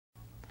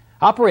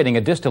Operating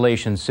a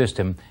distillation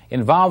system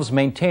involves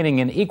maintaining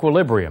an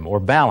equilibrium or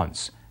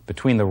balance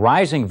between the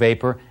rising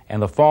vapor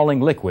and the falling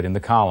liquid in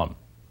the column.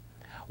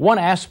 One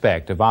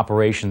aspect of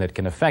operation that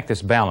can affect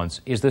this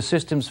balance is the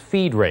system's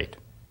feed rate.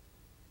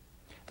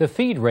 The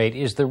feed rate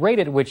is the rate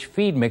at which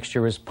feed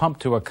mixture is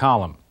pumped to a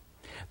column.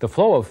 The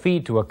flow of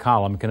feed to a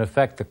column can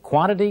affect the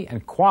quantity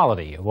and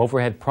quality of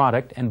overhead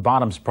product and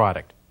bottoms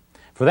product.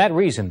 For that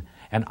reason,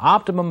 an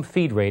optimum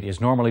feed rate is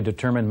normally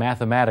determined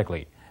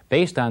mathematically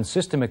based on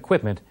system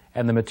equipment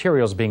and the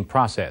materials being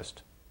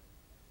processed.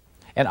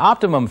 An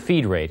optimum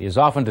feed rate is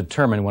often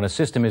determined when a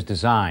system is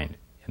designed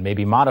and may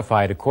be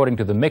modified according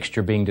to the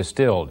mixture being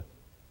distilled.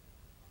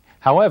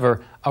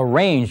 However, a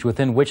range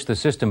within which the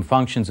system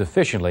functions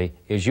efficiently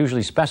is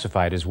usually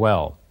specified as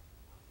well.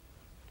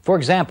 For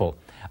example,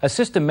 a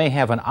system may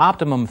have an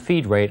optimum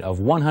feed rate of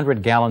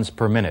 100 gallons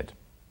per minute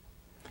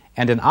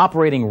and an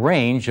operating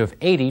range of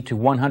 80 to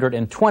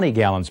 120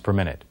 gallons per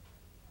minute.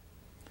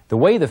 The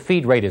way the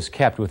feed rate is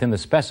kept within the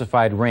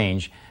specified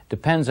range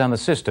depends on the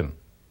system.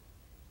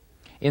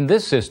 In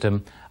this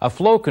system, a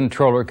flow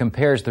controller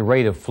compares the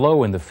rate of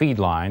flow in the feed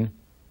line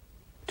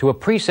to a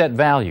preset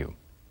value.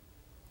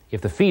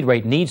 If the feed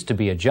rate needs to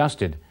be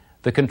adjusted,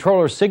 the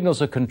controller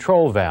signals a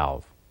control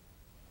valve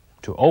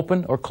to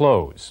open or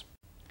close.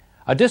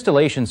 A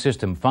distillation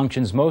system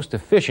functions most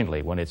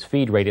efficiently when its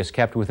feed rate is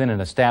kept within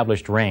an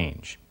established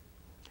range.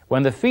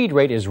 When the feed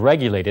rate is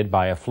regulated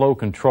by a flow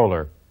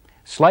controller,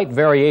 slight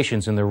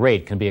variations in the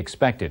rate can be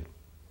expected.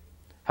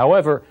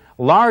 However,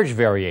 large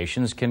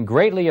variations can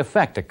greatly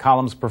affect a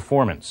column's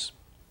performance.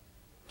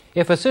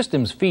 If a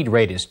system's feed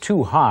rate is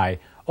too high,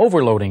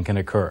 overloading can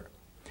occur.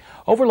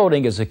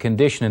 Overloading is a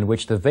condition in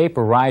which the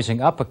vapor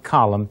rising up a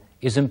column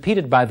is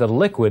impeded by the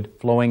liquid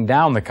flowing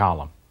down the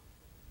column.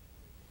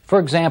 For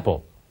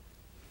example,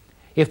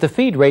 if the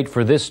feed rate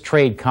for this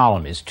trade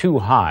column is too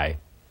high,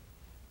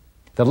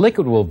 the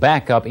liquid will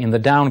back up in the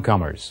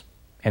downcomers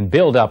and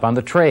build up on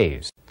the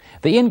trays.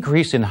 The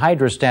increase in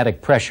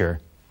hydrostatic pressure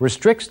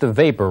restricts the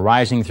vapor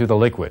rising through the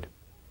liquid.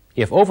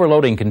 If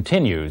overloading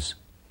continues,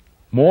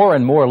 more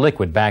and more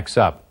liquid backs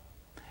up,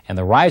 and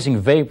the rising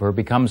vapor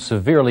becomes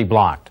severely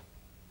blocked.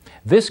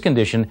 This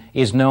condition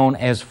is known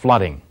as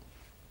flooding.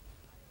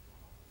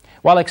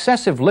 While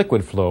excessive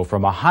liquid flow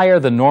from a higher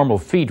than normal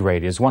feed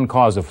rate is one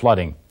cause of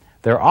flooding,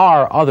 there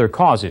are other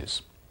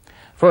causes.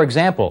 For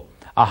example,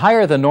 a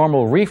higher than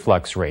normal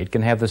reflux rate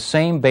can have the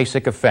same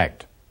basic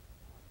effect.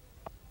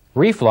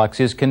 Reflux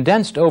is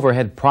condensed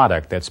overhead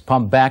product that's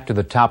pumped back to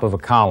the top of a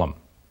column.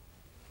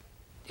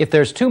 If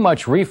there's too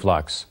much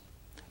reflux,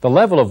 the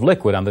level of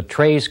liquid on the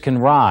trays can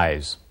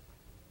rise,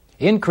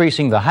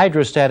 increasing the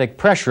hydrostatic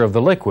pressure of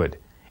the liquid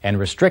and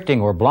restricting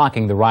or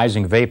blocking the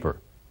rising vapor.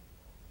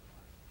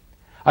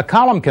 A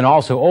column can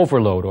also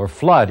overload or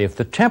flood if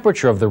the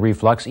temperature of the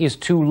reflux is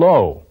too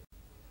low.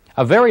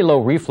 A very low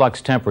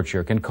reflux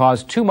temperature can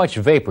cause too much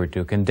vapor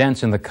to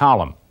condense in the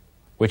column,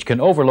 which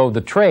can overload the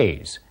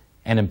trays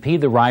and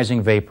impede the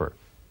rising vapor.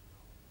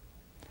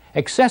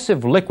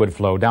 Excessive liquid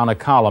flow down a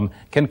column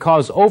can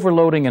cause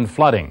overloading and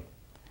flooding,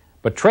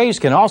 but trays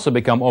can also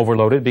become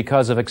overloaded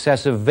because of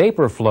excessive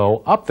vapor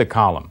flow up the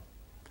column.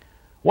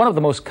 One of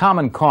the most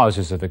common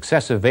causes of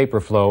excessive vapor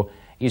flow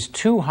is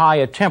too high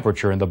a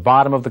temperature in the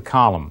bottom of the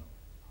column.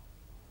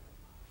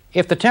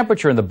 If the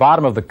temperature in the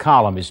bottom of the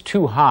column is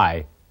too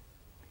high,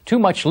 too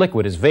much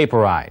liquid is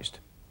vaporized,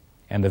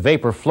 and the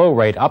vapor flow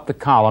rate up the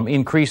column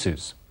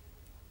increases.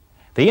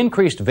 The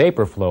increased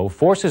vapor flow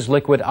forces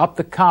liquid up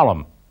the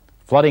column,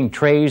 flooding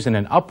trays in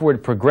an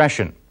upward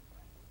progression.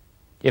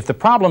 If the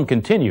problem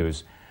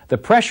continues, the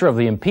pressure of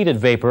the impeded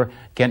vapor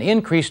can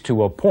increase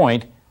to a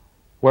point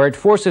where it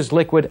forces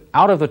liquid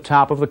out of the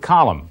top of the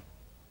column.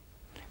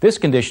 This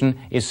condition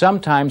is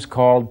sometimes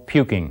called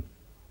puking.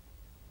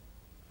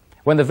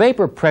 When the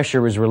vapor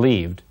pressure is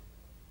relieved,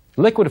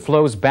 liquid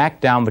flows back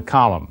down the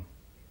column,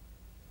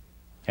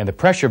 and the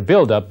pressure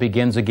buildup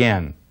begins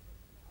again.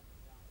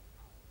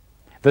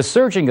 The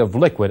surging of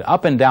liquid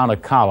up and down a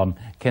column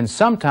can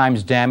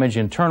sometimes damage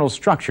internal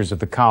structures of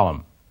the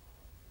column.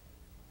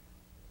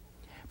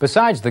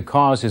 Besides the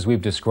causes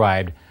we've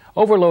described,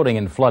 overloading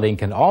and flooding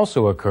can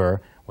also occur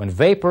when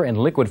vapor and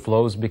liquid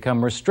flows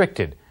become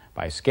restricted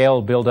by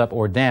scale buildup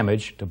or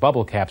damage to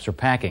bubble caps or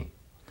packing.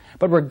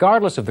 But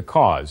regardless of the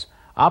cause,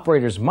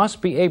 operators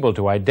must be able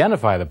to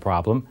identify the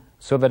problem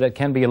so that it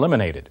can be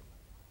eliminated.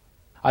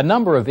 A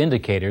number of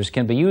indicators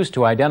can be used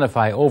to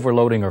identify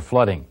overloading or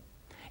flooding,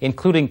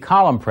 including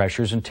column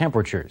pressures and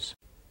temperatures.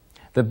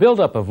 The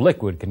buildup of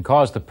liquid can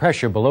cause the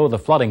pressure below the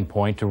flooding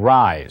point to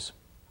rise.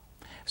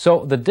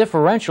 So the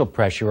differential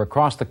pressure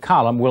across the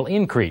column will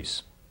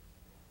increase.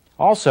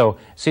 Also,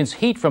 since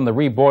heat from the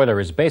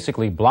reboiler is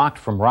basically blocked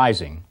from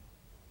rising,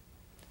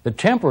 the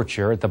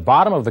temperature at the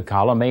bottom of the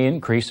column may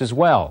increase as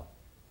well.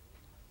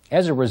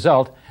 As a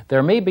result,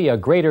 there may be a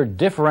greater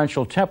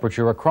differential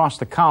temperature across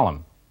the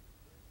column.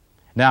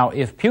 Now,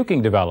 if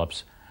puking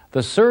develops,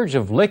 the surge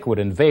of liquid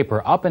and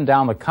vapor up and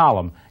down the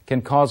column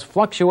can cause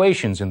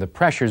fluctuations in the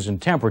pressures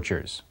and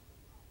temperatures,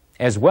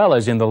 as well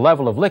as in the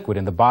level of liquid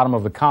in the bottom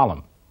of the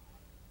column.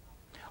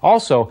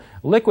 Also,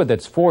 liquid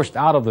that's forced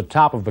out of the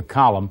top of the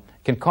column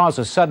can cause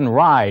a sudden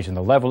rise in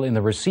the level in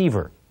the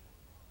receiver.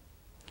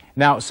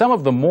 Now, some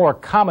of the more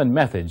common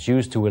methods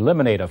used to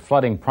eliminate a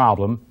flooding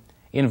problem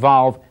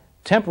involve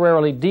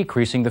temporarily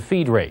decreasing the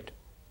feed rate,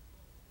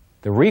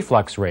 the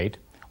reflux rate,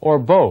 or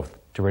both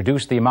to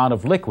reduce the amount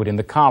of liquid in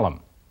the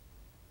column,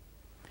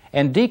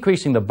 and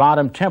decreasing the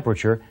bottom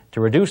temperature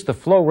to reduce the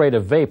flow rate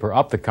of vapor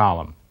up the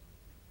column.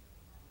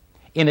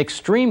 In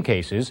extreme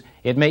cases,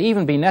 it may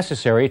even be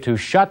necessary to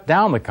shut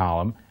down the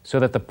column so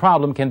that the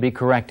problem can be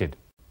corrected.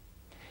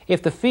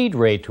 If the feed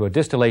rate to a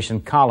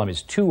distillation column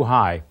is too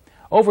high,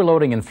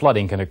 overloading and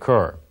flooding can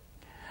occur.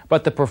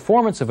 But the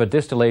performance of a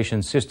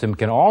distillation system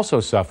can also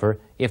suffer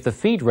if the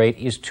feed rate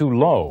is too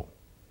low.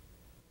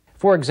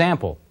 For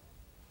example,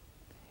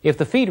 if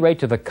the feed rate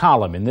to the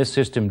column in this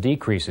system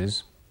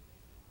decreases,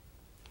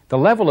 the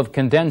level of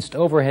condensed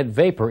overhead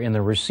vapor in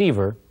the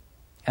receiver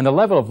and the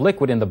level of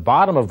liquid in the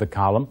bottom of the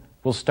column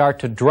will start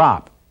to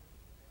drop.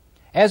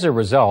 As a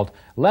result,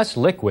 less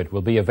liquid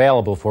will be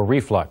available for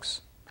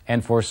reflux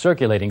and for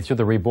circulating through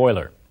the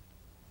reboiler.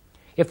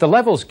 If the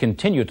levels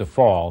continue to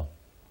fall,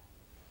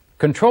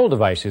 control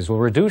devices will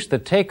reduce the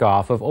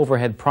takeoff of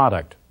overhead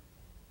product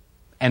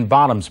and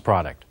bottoms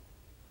product.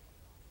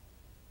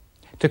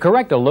 To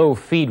correct a low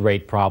feed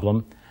rate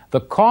problem,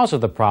 the cause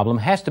of the problem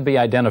has to be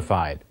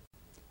identified.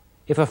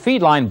 If a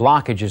feed line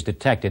blockage is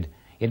detected,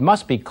 it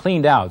must be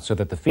cleaned out so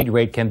that the feed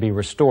rate can be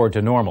restored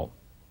to normal.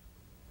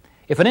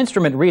 If an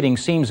instrument reading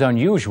seems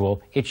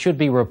unusual, it should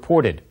be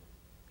reported.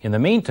 In the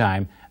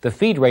meantime, the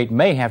feed rate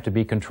may have to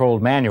be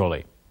controlled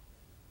manually.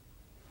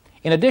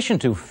 In addition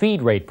to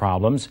feed rate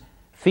problems,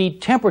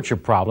 feed temperature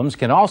problems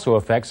can also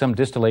affect some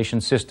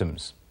distillation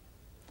systems.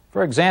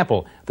 For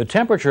example, the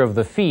temperature of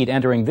the feed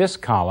entering this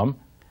column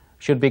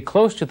should be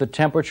close to the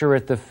temperature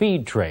at the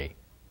feed tray.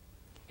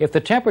 If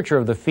the temperature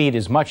of the feed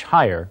is much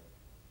higher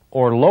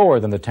or lower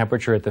than the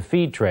temperature at the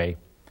feed tray,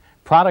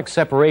 product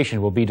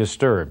separation will be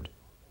disturbed.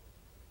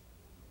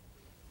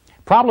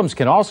 Problems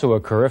can also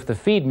occur if the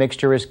feed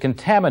mixture is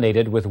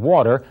contaminated with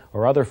water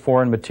or other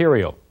foreign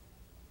material.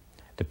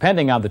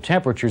 Depending on the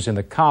temperatures in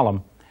the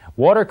column,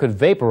 water could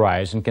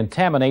vaporize and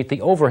contaminate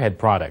the overhead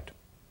product,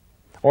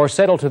 or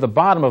settle to the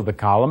bottom of the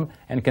column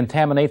and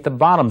contaminate the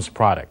bottoms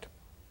product.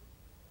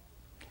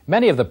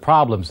 Many of the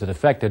problems that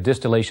affect a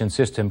distillation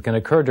system can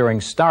occur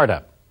during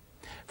startup.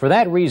 For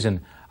that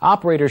reason,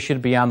 operators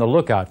should be on the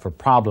lookout for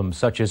problems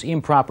such as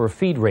improper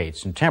feed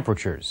rates and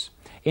temperatures,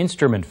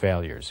 instrument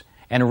failures,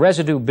 and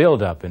residue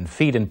buildup in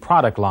feed and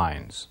product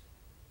lines.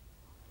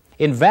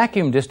 In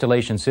vacuum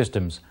distillation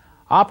systems,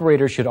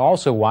 operators should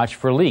also watch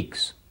for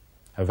leaks.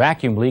 A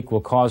vacuum leak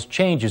will cause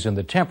changes in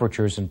the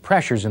temperatures and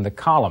pressures in the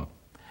column,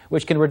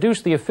 which can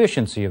reduce the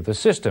efficiency of the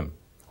system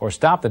or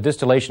stop the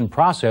distillation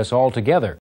process altogether.